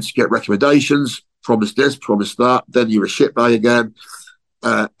meant to get recommendations, promised this, promised that, then you're a shitbag again.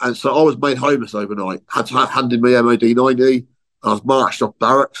 And so I was made homeless overnight, had to hand in my MOD 90. I was marched off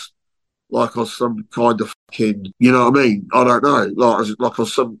barracks like I was some kind of fucking, you know what I mean? I don't know. Like I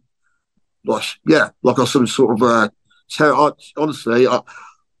was some sort of terror. Honestly, I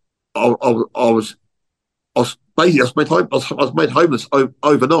was made homeless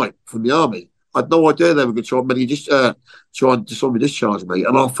overnight from the army. I had no idea they were going to try and dishonourably discharge me.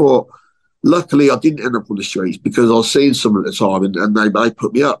 And I thought, luckily, I didn't end up on the streets because I was seeing someone at the time and they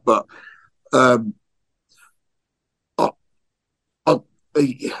put me up. But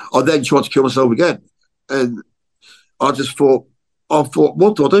I then tried to kill myself again, and I thought,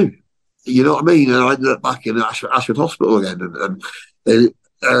 what do I do? You know what I mean? And I ended up back in Ashford Hospital again,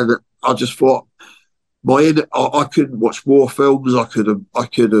 and I just thought I couldn't watch war films. I couldn't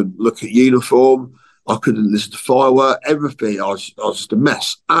look at uniform. I couldn't listen to firework. Everything. I was just a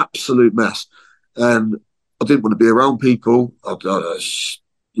mess, absolute mess, and I didn't want to be around people.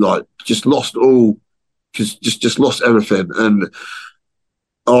 Just lost all, just lost everything, and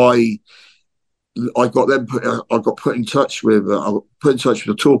I I got put in touch with a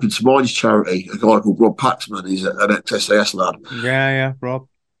Talking to Minds charity, a guy called Rob Paxman. He's an ex-SAS lad. Yeah, Rob.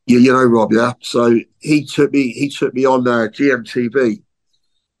 Yeah, you know Rob, yeah. So he took me on GMTV,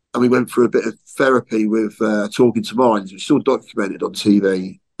 and we went through a bit of therapy with Talking to Minds. It's still documented on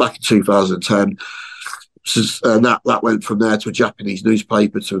TV back in 2010. And that went from there to a Japanese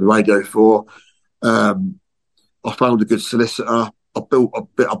newspaper to the Radio 4. I found a good solicitor. I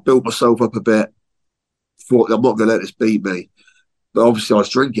built myself up a bit. Thought I'm not going to let this beat me, but obviously I was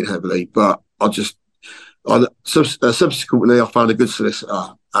drinking heavily. But subsequently I found a good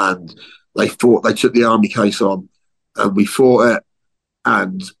solicitor, and they took the army case on, and we fought it,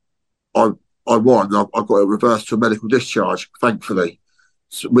 and I won. I got it reversed to a medical discharge, thankfully,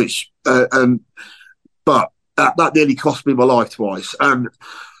 but that nearly cost me my life twice. And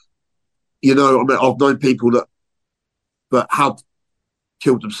you know, I mean, I've known people that had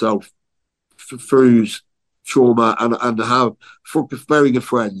killed themselves through trauma, and have very good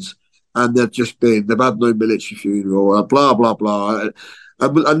friends, and they've had no military funeral, blah blah blah.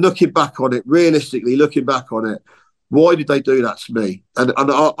 And looking back on it, realistically looking back on it, why did they do that to me? And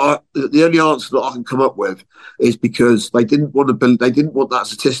the only answer that I can come up with is because they didn't want that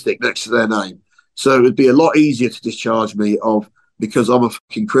statistic next to their name. So it would be a lot easier to discharge me because I'm a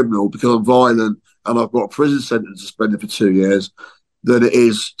fucking criminal, because I'm violent, and I've got a prison sentence suspended for 2 years, than it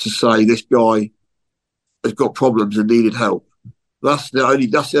is to say this guy has got problems and needed help. That's the only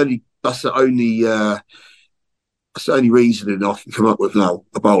reasoning I can come up with now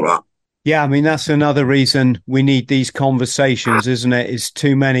about that. Yeah, I mean, that's another reason we need these conversations, isn't it? Is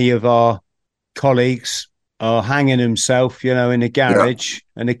too many of our colleagues are hanging themselves, you know, in a garage,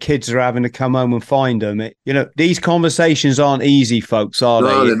 and the kids are having to come home and find them. These conversations aren't easy, folks, are they?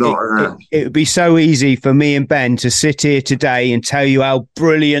 No, they're not. It would be so easy for me and Ben to sit here today and tell you how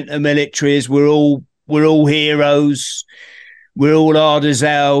brilliant the military is. We're all heroes. We're all hard as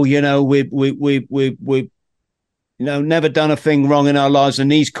hell. You know, we never done a thing wrong in our lives.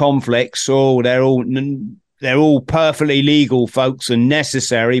 And these conflicts, they're all perfectly legal, folks, and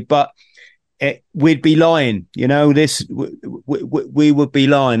necessary. But we'd be lying. You know, we would be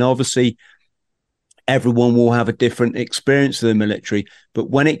lying. Obviously, everyone will have a different experience of the military. But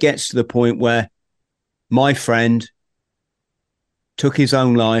when it gets to the point where my friend took his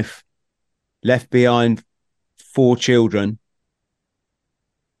own life, left behind 4 children,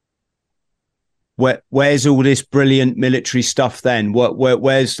 where's all this brilliant military stuff then?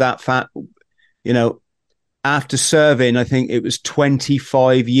 Where's that fact? You know, after serving, I think it was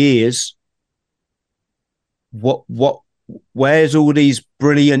 25 years. Where's all these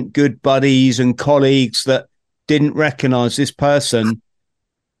brilliant good buddies and colleagues that didn't recognise this person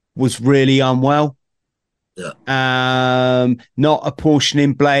was really unwell? Yeah. Not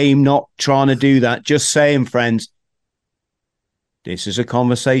apportioning blame, not trying to do that. Just saying, friends, this is a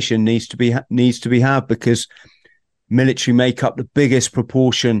conversation needs to be had, because military make up the biggest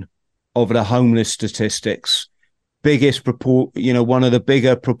proportion of the homeless statistics, one of the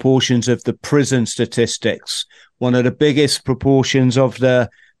bigger proportions of the prison statistics, one of the biggest proportions of the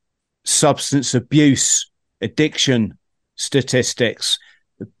substance abuse addiction statistics,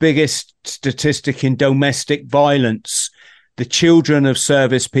 the biggest statistic in domestic violence. The children of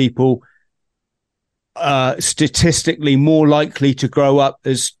service people statistically more likely to grow up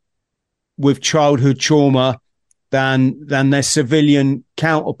with childhood trauma than their civilian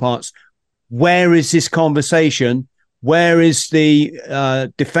counterparts. Where is this conversation? Where is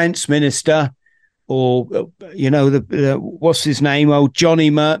the defense minister, or what's his name? Oh, Johnny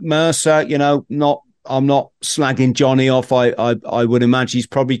Mercer. You know, I'm not slagging Johnny off. I would imagine he's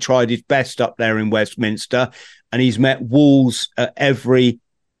probably tried his best up there in Westminster, and he's met walls at every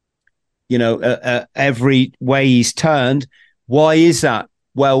way he's turned. Why is that?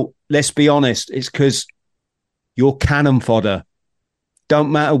 Well, let's be honest. It's because you're cannon fodder.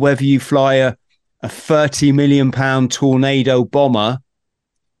 Don't matter whether you fly a 30 million pound Tornado bomber,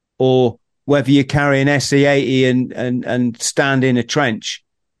 or whether you carry an SE-80 and stand in a trench.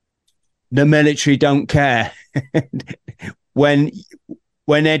 The military don't care. When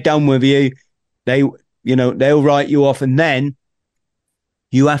they're done with you, they'll write you off, and then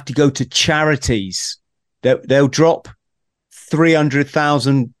you have to go to charities. They'll drop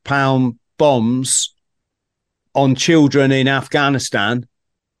 £300,000 bombs on children in Afghanistan,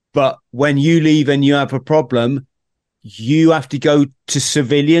 but when you leave and you have a problem, you have to go to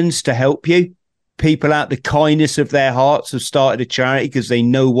civilians to help you. People out the kindness of their hearts have started a charity because they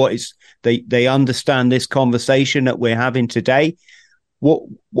know what is they understand this conversation that we're having today.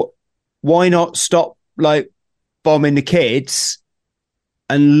 Why not stop like bombing the kids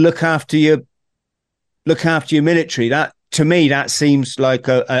and look after your military? That, to me, that seems like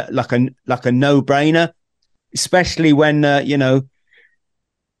a no-brainer, especially when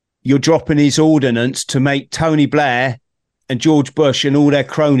you're dropping his ordinance to make Tony Blair and George Bush and all their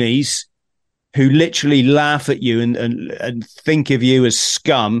cronies, who literally laugh at you and think of you as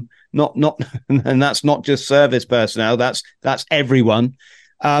scum. Not, and that's not just service personnel. That's everyone.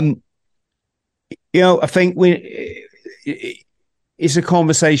 I think it's a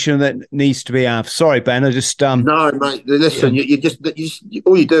conversation that needs to be had. Sorry, Ben. I just no, mate. Listen, you just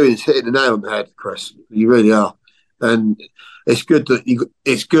all you're doing is hitting the nail on the head, Chris. You really are, and it's good that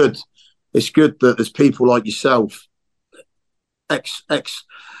it's good that there's people like yourself,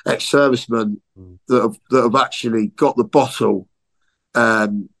 ex-servicemen that have actually got the bottle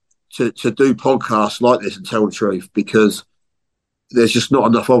to do podcasts like this and tell the truth, because there's just not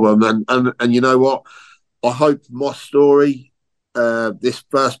enough of them. And you know what? I hope my story, this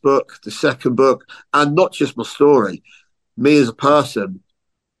first book, the second book, and not just my story, me as a person,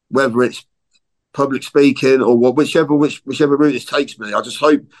 whether it's public speaking or whichever route it takes me, I just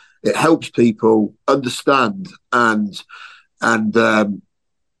hope it helps people understand and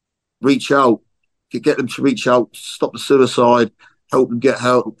reach out, get them to reach out, stop the suicide, help them get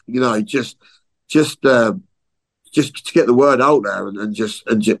help. Just to get the word out there and just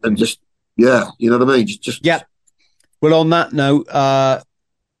yeah, you know what I mean. Just yeah. Well, on that note,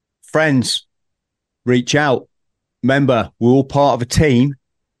 friends, reach out. Remember, we're all part of a team.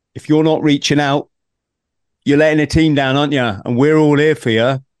 If you're not reaching out, you're letting a team down, aren't you? And we're all here for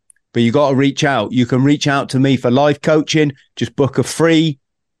you, but you got to reach out. You can reach out to me for life coaching. Just book a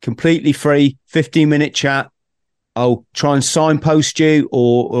completely free 15-minute chat. I'll try and signpost you,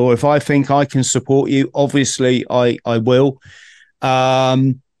 or if I think I can support you, obviously I will.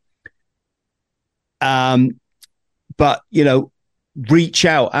 But reach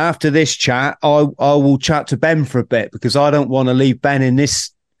out after this chat. I will chat to Ben for a bit, because I don't want to leave Ben in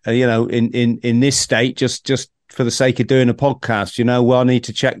this, in this state just for the sake of doing a podcast. I need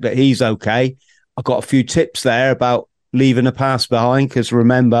to check that he's okay. I've got a few tips there about leaving the past behind, because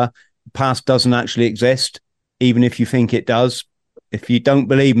remember, the past doesn't actually exist, even if you think it does. If you don't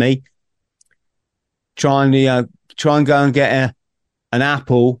believe me, try and go and get an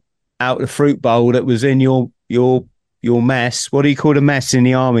apple out of the fruit bowl that was in your mess. What do you call a mess in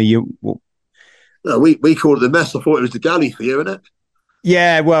the army? We call it the mess. I thought it was the galley for you, isn't it?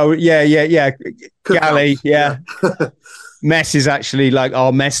 Yeah, well, yeah. Galley, yeah. Mess is actually like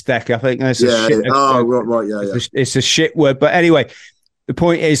our mess deck. I think that's a shit. Oh, right, yeah. It's a shit word. But anyway, the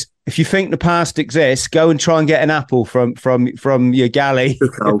point is, if you think the past exists, go and try and get an apple from your galley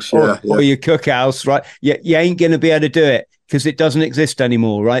cookhouse, or your cookhouse, right? You ain't going to be able to do it, because it doesn't exist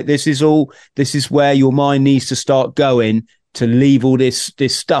anymore, right? This is where your mind needs to start going, to leave all this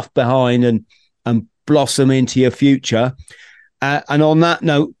stuff behind and blossom into your future. And on that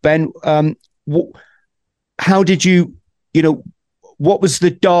note, Ben, how did you, what was the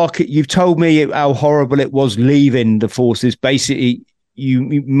dark? You've told me how horrible it was leaving the forces. Basically,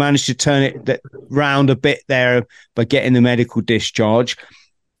 you managed to turn it round a bit there by getting the medical discharge.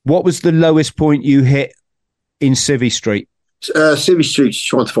 What was the lowest point you hit in Civvy Street? Civvy Street's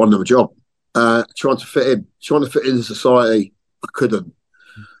trying to find another job, trying to fit in society. I couldn't.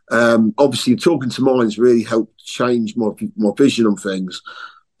 Obviously, talking to minds really helped change my vision on things,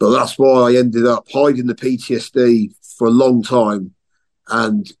 but that's why I ended up hiding the PTSD for a long time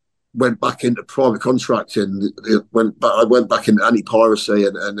and went back into private contracting. I went back into anti-piracy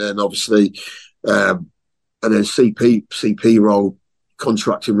and then obviously and then CP role,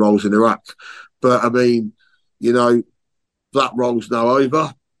 contracting roles in Iraq. But I mean, that role's now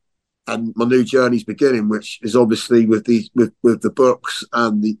over, and my new journey's beginning, which is obviously with the books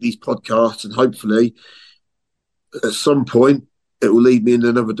and these podcasts, and hopefully at some point it will lead me in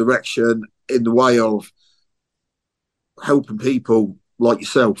another direction in the way of helping people like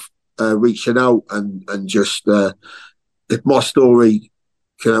yourself, reaching out and just if my story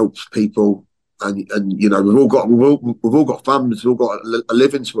can help people, and we've all got families, we've all got a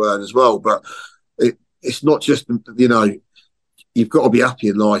living to earn as well, but it's not just you've got to be happy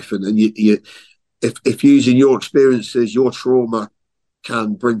in life, and if using your experiences, your trauma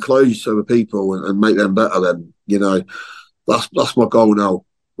can bring closure to other people and make them better, then That's my goal now.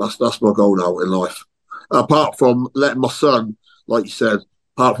 That's my goal now in life. Apart from letting my son, like you said,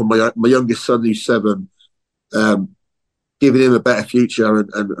 apart from my youngest son who's 7, giving him a better future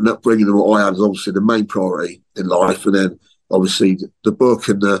and upbringing than what I had is obviously the main priority in life. And then obviously the book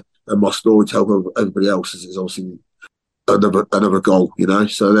and my story to help everybody else is obviously another goal, you know.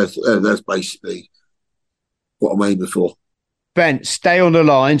 So there's basically what I'm aiming for. Ben, stay on the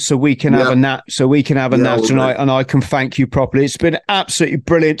line so we can have a nap. So we can have a nap tonight, and I can thank you properly. It's been absolutely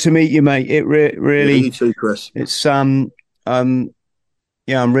brilliant to meet you, mate. It really. Yeah, you too, Chris. It's I'm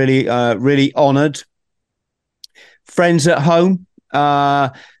really honoured. Friends at home.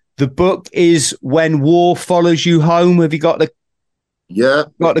 The book is When War Follows You Home. Have you got the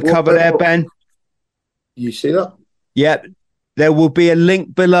cover there, Ben? You see that? Yep. There will be a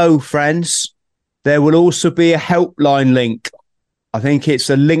link below, friends. There will also be a helpline link. I think it's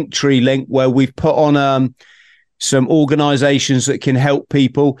a Linktree link where we've put on some organisations that can help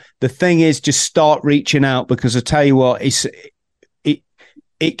people. The thing is, just start reaching out, because I tell you what,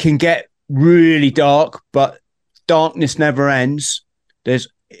 it can get really dark, but darkness never ends. There's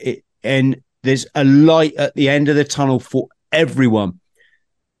a light at the end of the tunnel for everyone.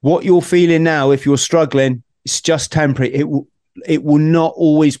 What you're feeling now, if you're struggling, it's just temporary. It will not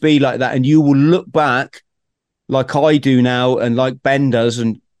always be like that, and you will look back like I do now, and like Ben does.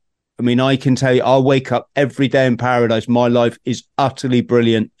 And I mean, I can tell you, I wake up every day in paradise. My life is utterly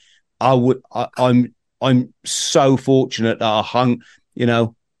brilliant. I'm so fortunate that I hung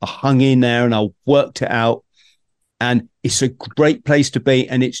in there and I worked it out. And it's a great place to be,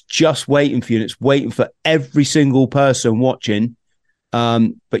 and it's just waiting for you. And it's waiting for every single person watching.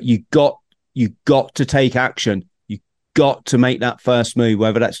 But you got to take action. Got to make that first move,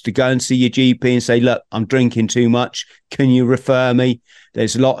 whether that's to go and see your GP and say, look, I'm drinking too much. Can you refer me?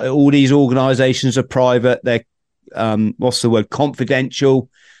 There's all these organizations are private. They're, confidential,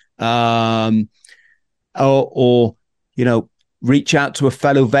 or, reach out to a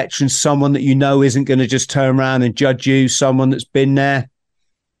fellow veteran, someone that you know isn't going to just turn around and judge you, someone that's been there.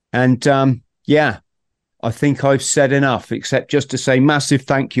 And, I think I've said enough, except just to say massive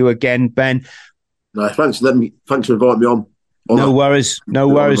thank you again, Ben. No, thanks for inviting me on. No worries.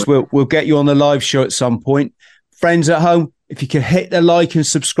 We'll get you on the live show at some point. Friends at home, if you could hit the like and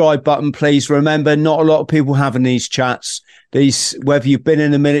subscribe button, please. Remember, not a lot of people having these chats. Whether you've been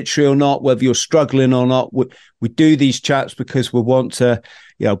in the military or not, whether you're struggling or not, we do these chats because we want to,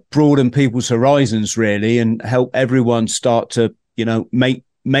 broaden people's horizons really, and help everyone start to, make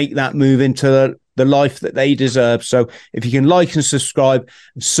that move into the life that they deserve. So if you can like and subscribe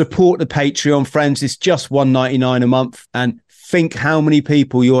and support the Patreon, friends, it's just $1.99 a month, and think how many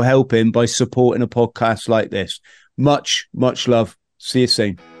people you're helping by supporting a podcast like this. Much love. See you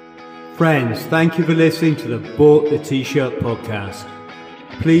soon. Friends, thank you for listening to the Bought the T-Shirt podcast.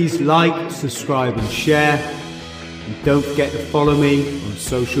 Please like, subscribe and share, and don't forget to follow me on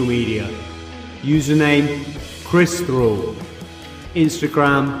social media. Username Chris Thrall,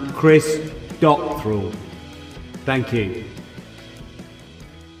 Instagram Chris.Thrall. Thank you.